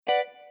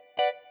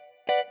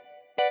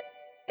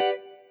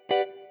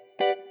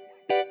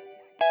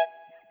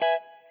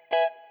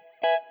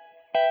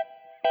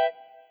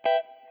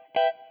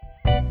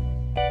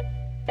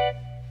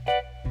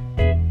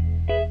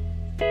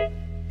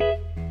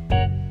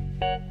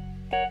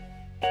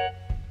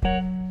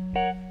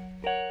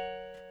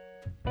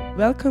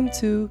Welcome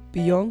to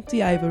Beyond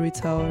the Ivory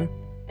Tower,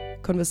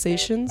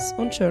 Conversations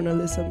on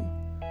Journalism,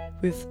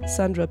 with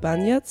Sandra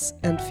Banyats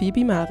and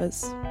Phoebe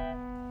Maris.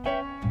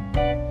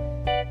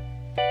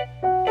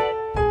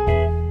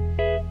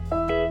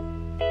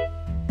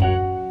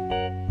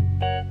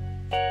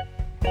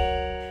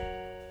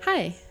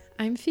 Hi,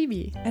 I'm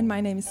Phoebe. And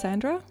my name is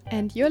Sandra.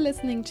 And you're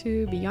listening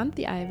to Beyond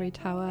the Ivory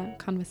Tower,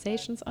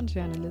 Conversations on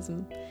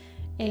Journalism,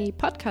 a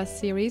podcast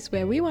series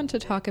where we want to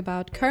talk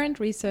about current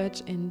research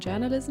in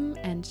journalism,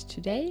 and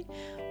today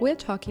we're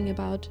talking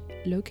about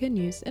local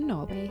news in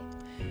Norway.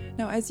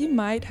 Now, as you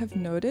might have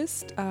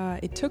noticed,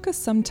 it took us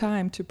some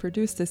time to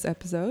produce this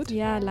episode.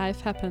 Yeah,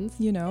 life happens.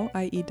 You know,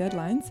 i.e.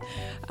 deadlines.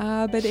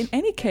 But in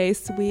any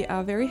case, we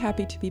are very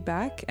happy to be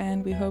back,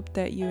 and we hope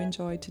that you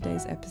enjoyed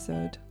today's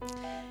episode.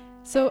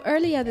 So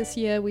earlier this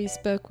year, we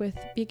spoke with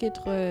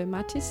Birgit Røe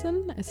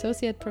Matthiesen,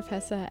 Associate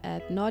Professor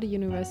at Nord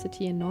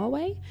University in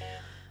Norway,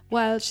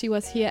 while she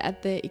was here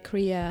at the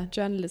ICRIA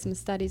Journalism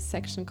Studies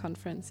Section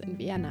Conference in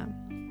Vienna.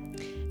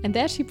 And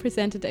there she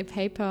presented a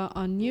paper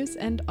on news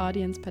and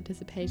audience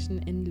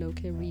participation in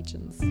local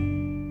regions.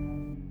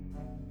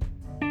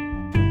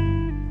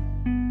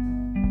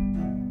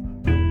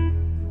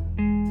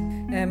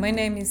 My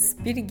name is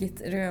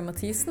Birgit Røe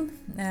Matthiesen,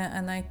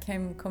 and I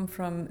come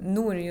from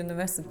Nord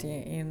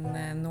University in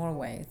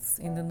Norway. It's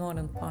in the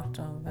northern part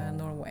of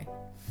Norway.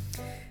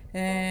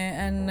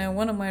 And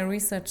one of my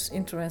research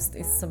interests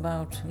is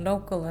about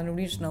local and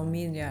regional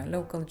media,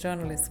 local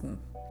journalism.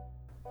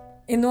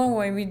 In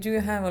Norway, we do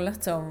have a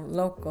lot of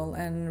local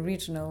and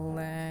regional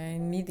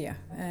media,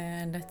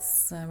 and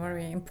that's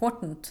very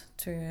important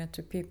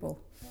to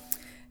people.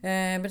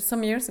 But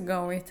some years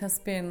ago, it has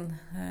been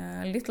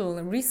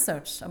little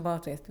research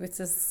about it, which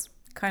is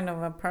kind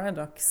of a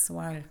paradox,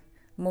 while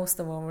most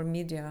of our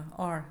media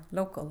are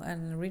local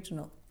and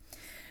regional.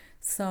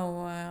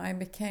 So I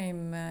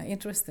became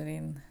interested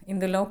in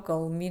the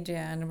local media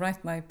and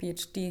write my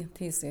PhD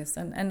thesis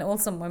and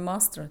also my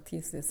master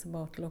thesis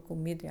about local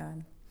media.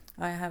 And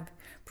I have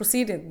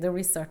proceeded the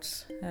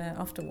research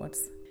afterwards.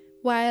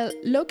 While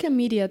local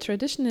media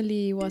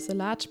traditionally was a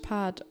large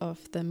part of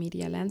the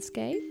media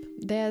landscape,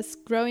 there's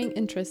growing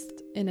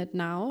interest in it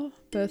now,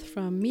 both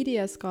from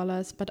media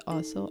scholars but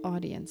also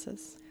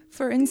audiences.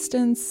 For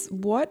instance,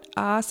 what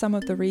are some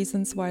of the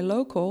reasons why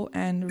local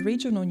and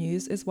regional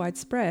news is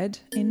widespread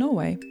in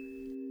Norway?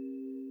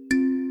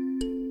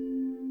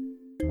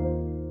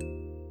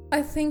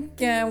 I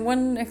think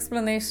one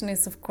explanation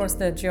is, of course,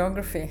 the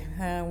geography.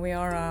 We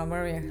are a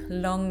very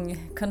long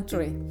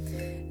country,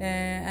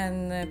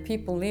 and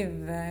people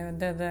live.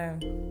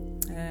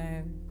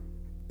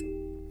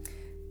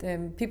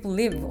 The people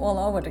live all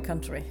over the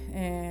country.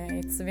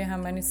 We have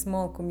many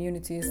small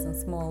communities and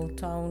small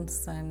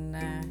towns, and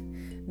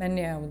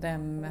many of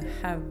them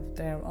have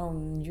their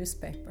own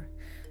newspaper.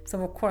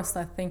 So, of course,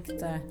 I think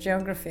the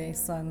geography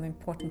is an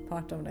important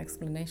part of the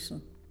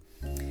explanation.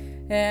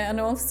 And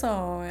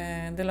also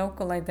the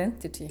local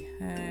identity.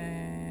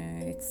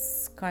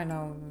 It's kind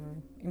of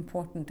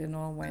important in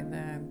Norway,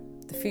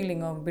 the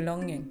feeling of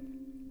belonging.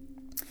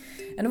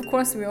 And of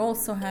course we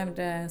also have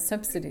the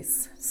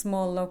subsidies.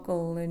 Small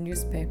local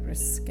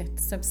newspapers get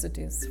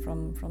subsidies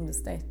from the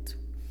state.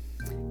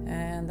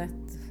 And that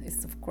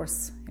is of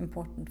course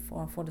important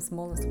for the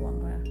smallest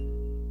one.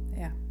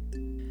 Yeah.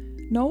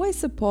 Norway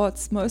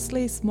supports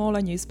mostly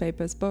smaller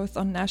newspapers, both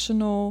on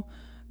national,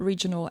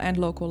 regional and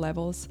local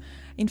levels.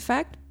 In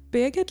fact,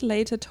 Birgit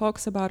later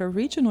talks about a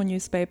regional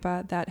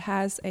newspaper that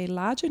has a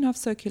large enough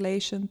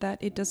circulation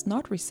that it does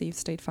not receive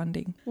state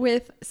funding.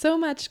 With so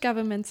much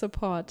government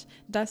support,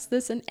 does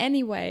this in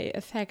any way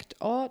affect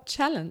or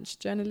challenge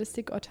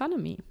journalistic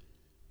autonomy?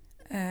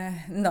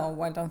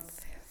 No, I don't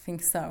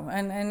think so.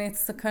 And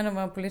it's a kind of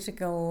a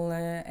political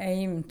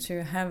aim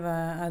to have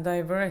a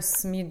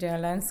diverse media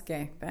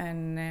landscape,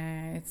 and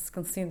it's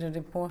considered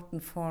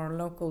important for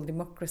local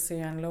democracy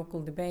and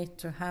local debate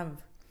to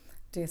have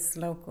this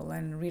local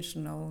and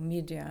regional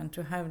media and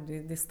to have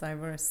this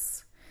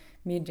diverse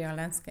media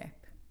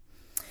landscape.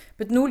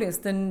 But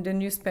Nordlys, the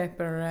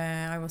newspaper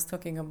I was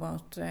talking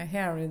about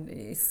here,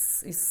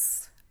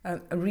 is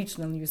a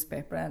regional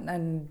newspaper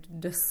and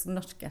does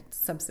not get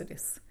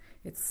subsidies.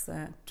 It's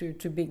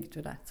too big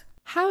to that.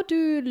 How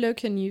do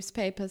local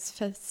newspapers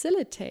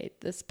facilitate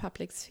this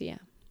public sphere?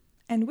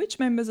 And which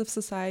members of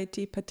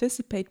society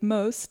participate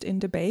most in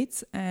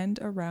debates and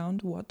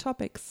around what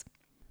topics?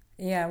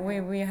 Yeah,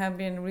 we have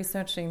been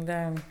researching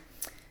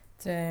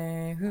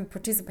who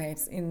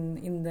participates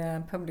in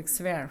the public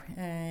sphere,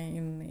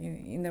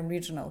 in the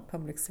regional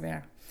public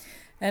sphere.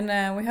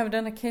 And we have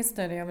done a case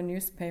study of a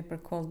newspaper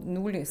called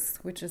Nordlys,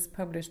 which is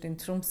published in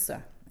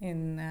Tromsø,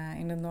 in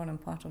the northern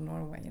part of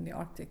Norway, in the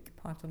Arctic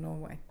part of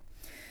Norway.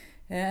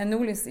 And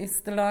Nordlys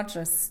is the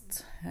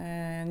largest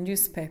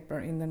newspaper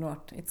in the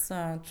north. It's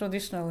a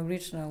traditional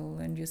regional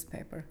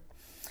newspaper.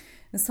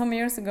 And some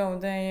years ago,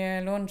 they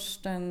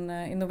launched an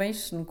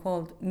innovation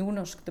called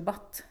Nordnorsk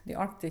Debatt, the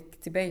Arctic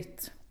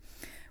debate,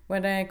 where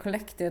they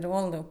collected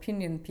all the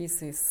opinion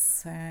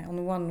pieces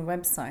on one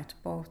website,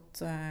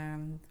 both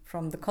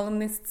from the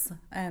columnists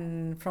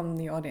and from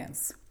the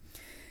audience.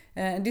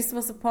 This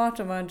was a part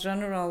of a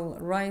general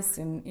rise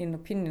in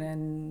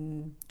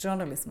opinion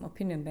journalism,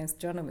 opinion-based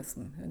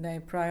journalism. They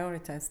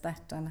prioritized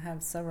that and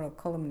have several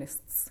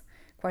columnists,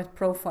 quite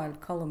profiled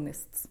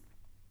columnists.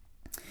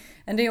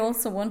 And they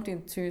also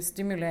wanted to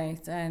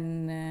stimulate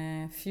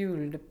and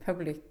fuel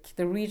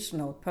the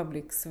regional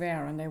public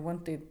sphere, and they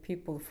wanted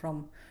people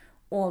from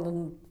all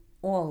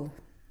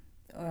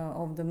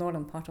of the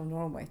northern part of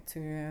Norway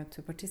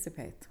to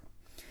participate.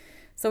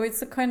 So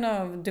it's a kind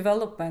of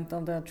development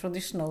of the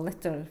traditional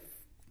letter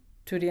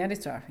to the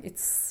editor.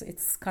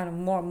 It's kind of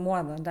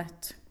more than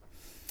that,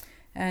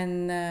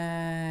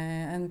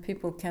 and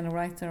people can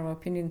write their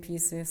opinion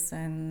pieces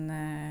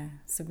and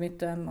submit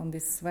them on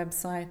this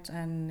website.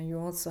 And you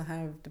also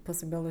have the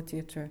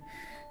possibility to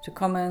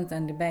comment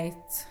and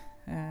debate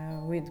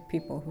with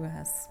people who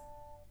has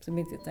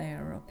submitted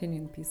their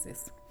opinion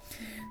pieces.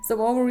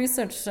 So our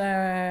research,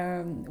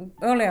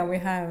 earlier we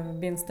have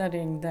been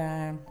studying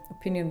the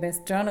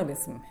opinion-based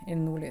journalism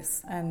in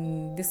Nordlys,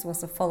 and this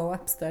was a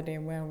follow-up study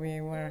where we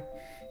were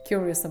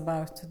curious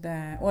about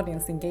the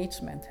audience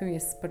engagement, who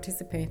is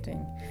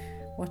participating,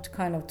 what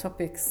kind of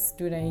topics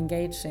do they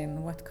engage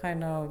in, what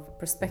kind of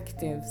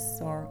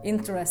perspectives or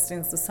interests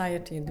in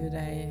society do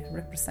they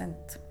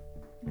represent.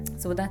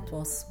 So that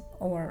was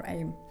our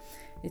aim.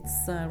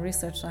 It's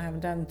research I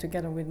have done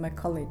together with my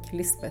colleague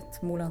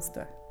Lisbeth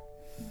Molandstø.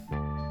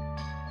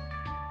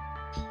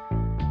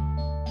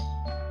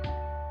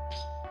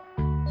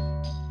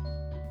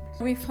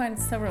 We find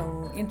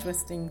several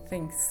interesting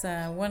things.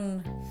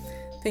 One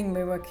thing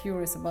we were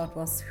curious about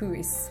was who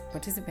is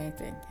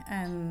participating,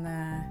 and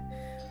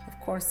of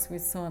course we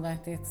saw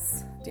that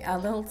it's the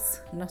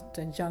adults, not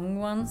the young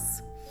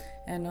ones,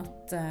 and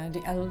not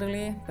the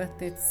elderly, but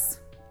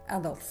it's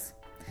adults,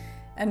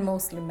 and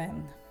mostly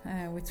men,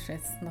 which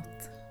is not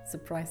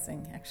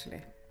surprising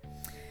actually.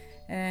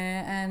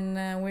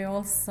 And we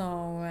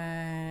also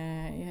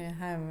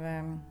have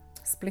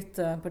split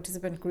the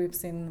participant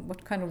groups in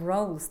what kind of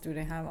roles do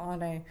they have. Are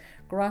they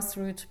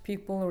grassroots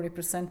people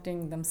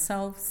representing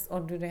themselves, or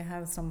do they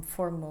have some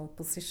formal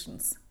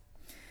positions?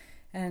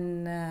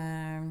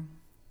 And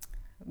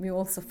we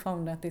also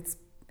found that it's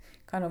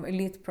kind of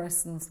elite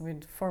persons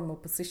with formal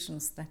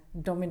positions that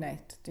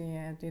dominate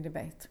the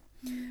debate,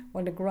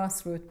 while the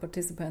grassroots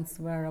participants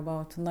were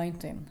about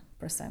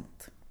 19%.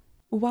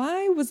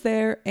 Why was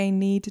there a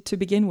need to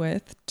begin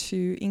with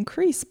to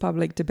increase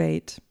public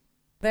debate?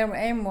 Their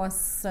aim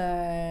was,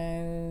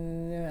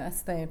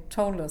 as they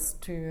told us,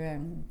 to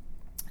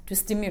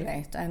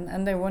stimulate,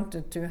 and they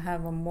wanted to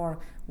have a more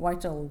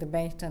vital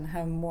debate and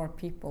have more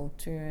people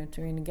to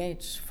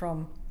engage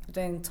from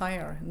the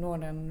entire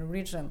northern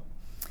region,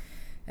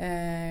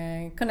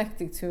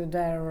 connected to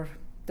their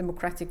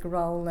democratic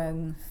role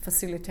and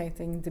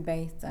facilitating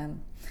debate.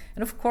 And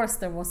of course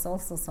there was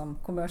also some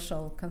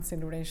commercial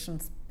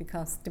considerations,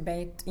 because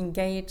debate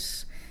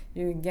engage,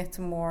 you get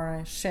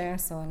more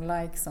shares or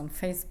likes on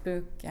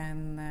Facebook,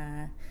 and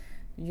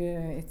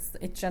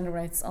it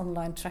generates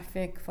online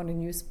traffic for the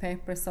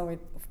newspaper. So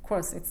of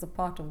course it's a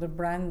part of the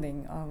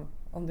branding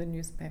of the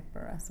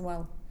newspaper as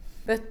well.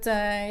 But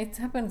it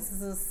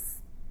happens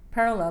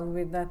parallel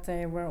with that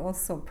they were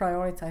also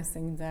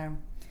prioritizing the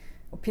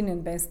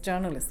opinion-based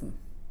journalism.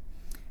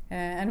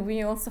 And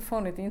we also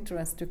found it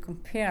interesting to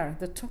compare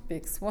the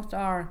topics. What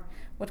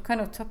kind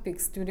of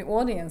topics do the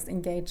audience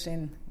engage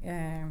in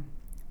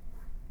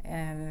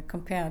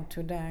compared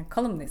to the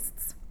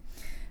columnists?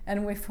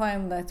 And we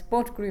find that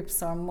both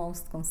groups are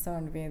most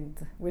concerned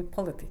with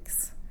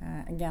politics.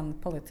 Again,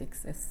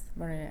 politics is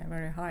very,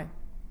 very high.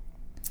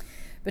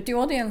 But the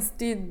audience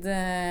did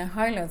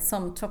highlight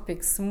some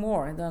topics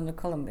more than the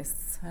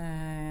columnists: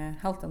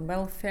 health and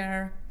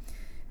welfare,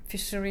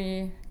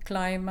 fishery,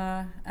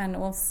 climate, and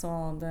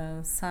also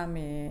the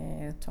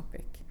Sami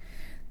topic.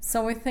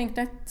 So we think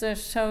that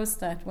shows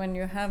that when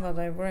you have a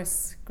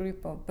diverse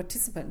group of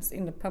participants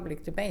in the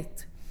public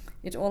debate,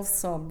 it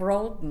also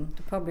broadens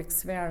the public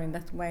sphere in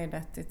that way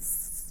that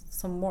it's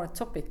some more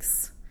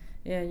topics.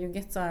 You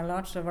get a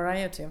larger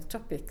variety of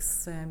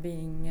topics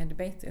being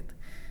debated.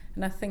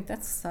 And I think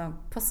that's a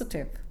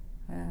positive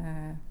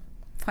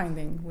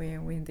finding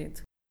we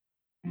did.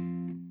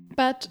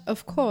 But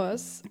of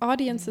course,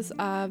 audiences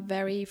are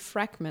very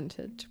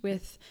fragmented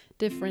with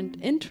different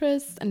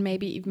interests and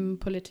maybe even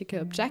political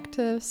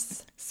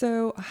objectives.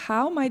 So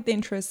how might the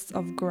interests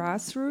of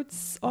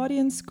grassroots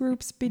audience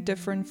groups be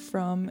different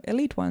from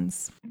elite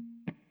ones?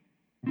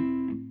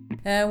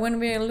 When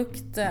we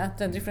looked at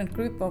the different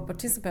group of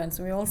participants,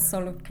 we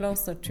also looked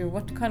closer to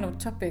what kind of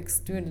topics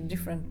do the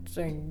different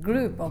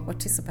group of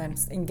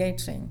participants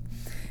engage in.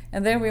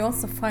 And there we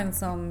also find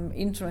some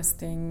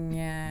interesting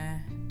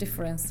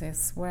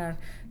differences where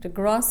the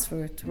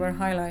grassroots were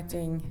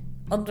highlighting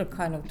other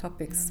kind of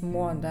topics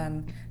more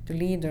than the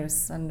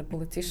leaders and the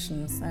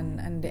politicians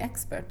and the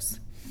experts.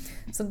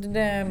 So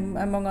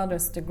among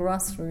others, the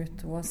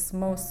grassroots was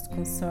most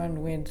concerned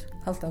with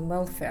health and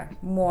welfare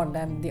more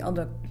than the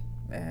other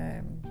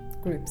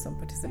groups of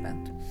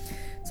participants.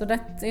 So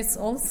that is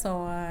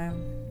also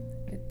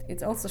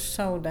it also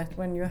showed that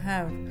when you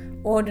have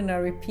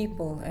ordinary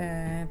people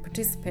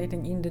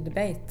participating in the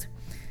debate,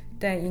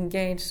 they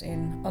engage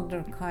in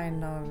other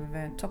kind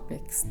of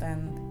topics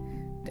than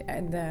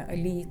the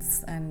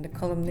elites and the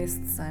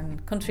columnists,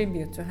 and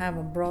contribute to have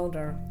a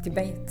broader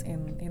debate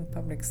in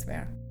public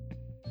sphere.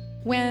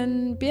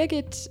 When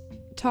Birgit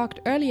talked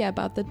earlier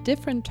about the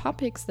different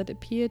topics that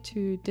appeal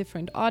to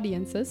different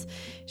audiences,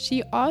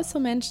 she also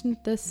mentioned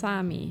the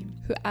Sami,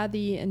 who are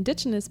the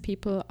indigenous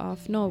people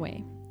of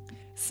Norway.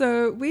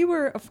 So we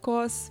were, of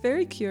course,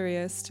 very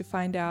curious to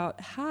find out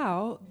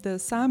how the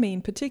Sami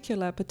in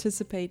particular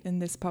participate in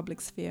this public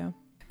sphere.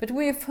 But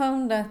we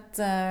found that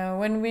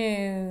when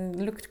we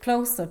looked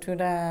closer to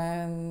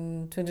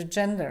the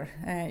gender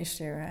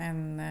issue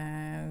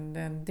and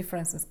the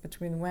differences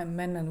between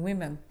men and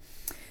women,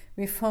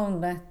 we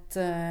found that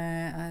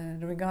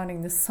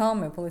regarding the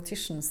Sami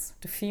politicians,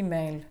 the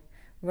female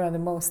were the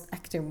most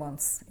active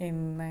ones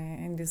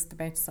in this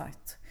debate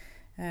site.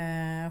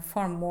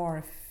 Far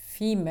more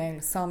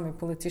female Sami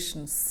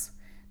politicians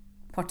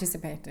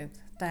participated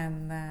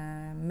than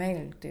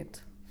male did.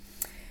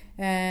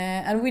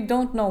 And we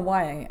don't know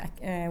why.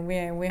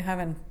 We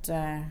haven't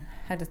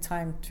had the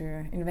time to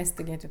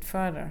investigate it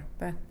further.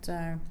 But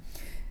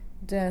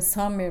the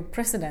Sami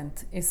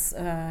president is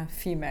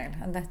female,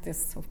 and that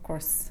is, of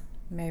course,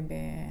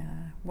 maybe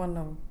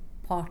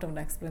part of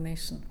the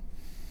explanation.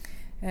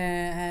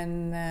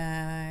 And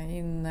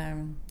in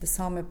the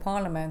Sami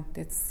parliament,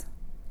 it's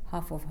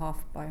half of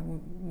half by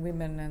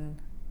women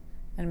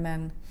and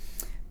men.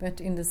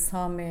 But in the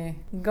Sami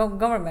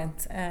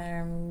government,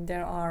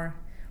 there are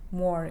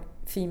more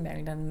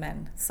female than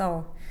men.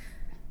 So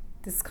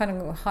this kind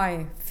of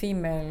high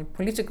female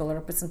political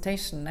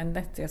representation, and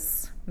that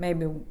is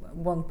maybe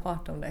one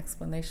part of the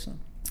explanation.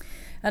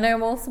 And I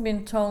have also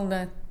been told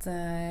that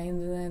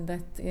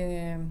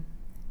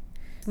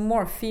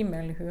more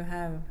female who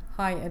have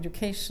high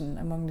education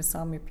among the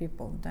Sami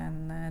people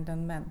than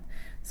men.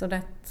 So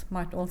that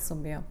might also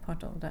be a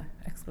part of the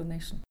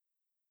explanation.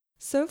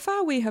 So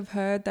far we have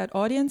heard that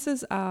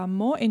audiences are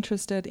more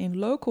interested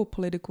in local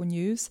political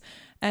news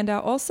and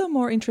are also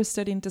more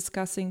interested in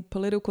discussing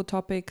political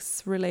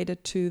topics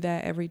related to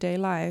their everyday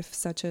life,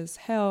 such as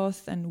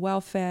health and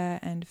welfare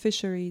and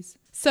fisheries.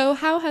 So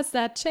how has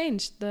that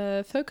changed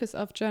the focus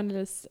of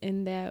journalists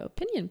in their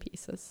opinion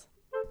pieces?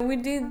 We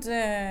did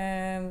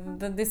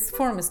this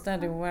former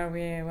study where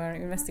we were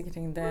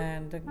investigating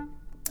the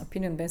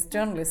opinion-based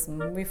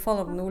journalism. We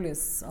followed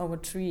Nordlys over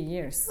 3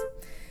 years.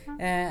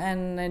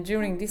 And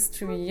during these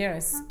 3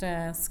 years,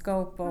 the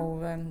scope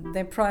of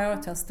they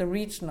prioritized the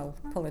regional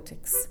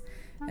politics.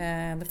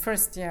 The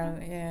first year,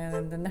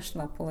 the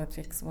national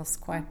politics was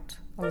quite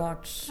a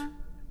large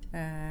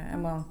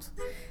amount,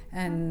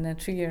 and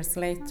 3 years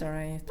later,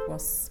 it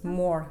was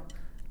more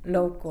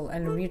local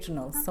and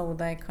regional. So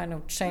they kind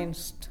of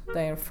changed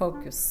their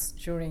focus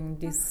during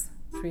these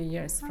 3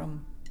 years,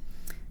 from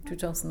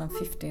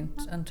 2015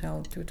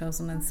 until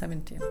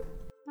 2017.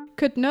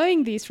 Could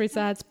knowing these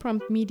results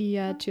prompt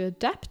media to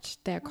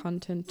adapt their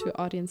content to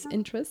audience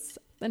interests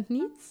and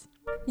needs?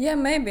 Yeah,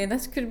 maybe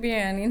that could be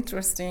an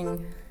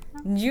interesting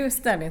new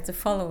study to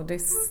follow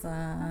this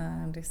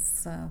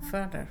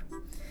further.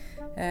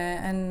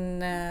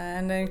 And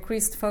the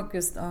increased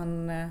focus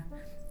on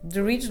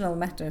the regional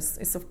matters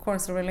is, of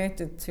course,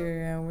 related to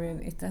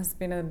it has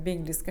been a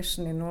big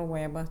discussion in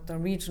Norway about the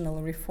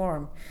regional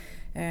reform.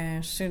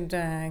 Should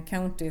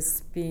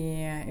counties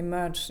be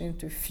emerged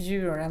into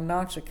fewer and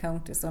larger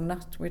counties or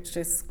not, which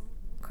is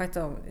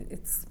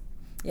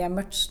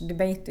much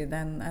debated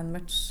and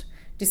much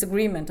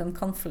disagreement and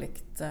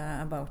conflict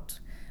about,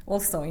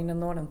 also in the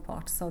northern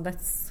part. So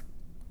that's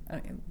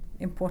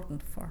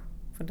important for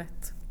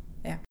that.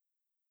 Yeah.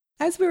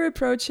 As we're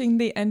approaching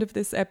the end of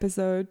this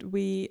episode,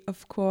 we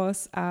of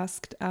course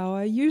asked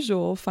our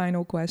usual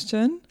final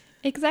question.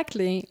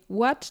 Exactly.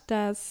 What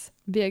does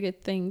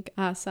Birgit think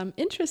are some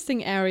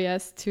interesting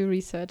areas to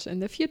research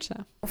in the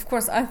future? Of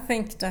course, I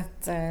think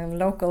that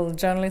local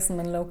journalism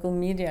and local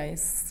media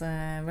is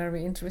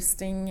very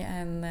interesting,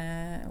 and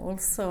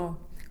also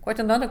quite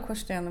another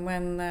question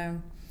when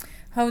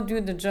how do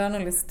the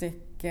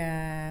journalistic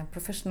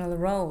professional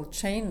role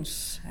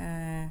change?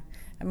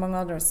 Among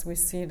others, we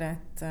see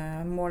that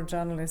more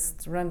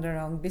journalists run their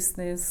own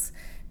business,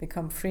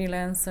 become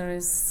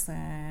freelancers,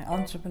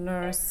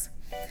 entrepreneurs.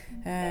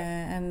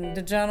 And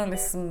the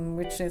journalism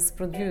which is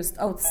produced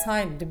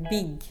outside the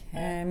big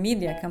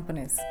media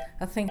companies,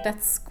 I think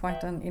that's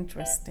quite an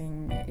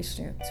interesting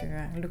issue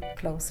to look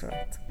closer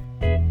at.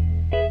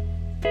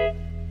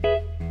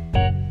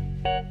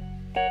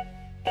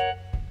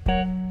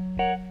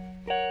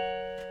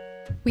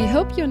 We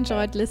hope you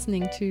enjoyed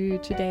listening to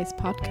today's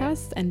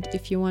podcast, and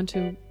if you want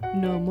to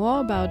know more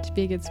about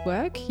Birgit's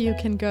work, you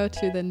can go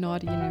to the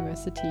Nord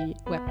University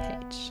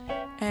webpage.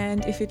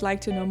 And if you'd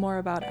like to know more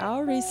about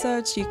our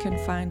research, you can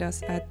find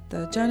us at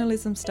the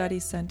Journalism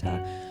Studies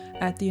Center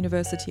at the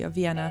University of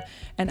Vienna.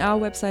 And our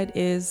website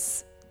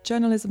is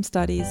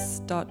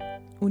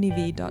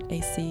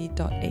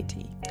journalismstudies.univi.ac.at.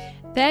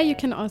 There you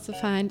can also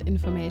find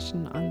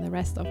information on the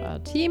rest of our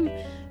team,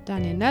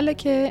 Daniel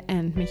Nölleke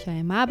and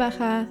Michael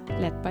Marbacher,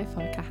 led by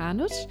Volker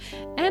Hanusch,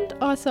 and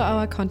also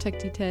our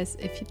contact details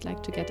if you'd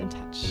like to get in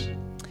touch.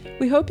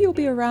 We hope you'll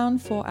be around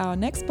for our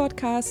next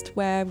podcast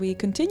where we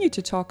continue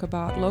to talk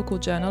about local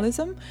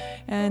journalism,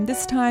 and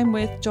this time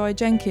with Joy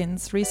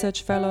Jenkins,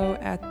 Research Fellow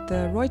at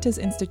the Reuters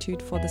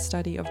Institute for the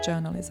Study of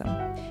Journalism.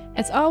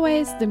 As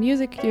always, the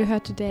music you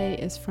heard today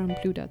is from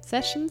Blue Dot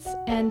Sessions,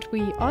 and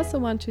we also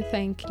want to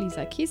thank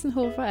Lisa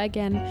Kiesenhofer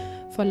again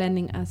for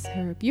lending us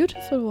her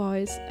beautiful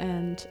voice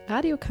and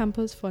Radio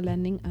Campus for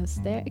lending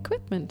us their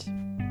equipment.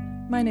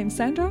 My name's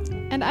Sandra.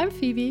 And I'm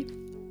Phoebe.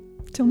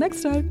 Till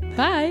next time.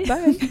 Bye.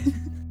 Bye.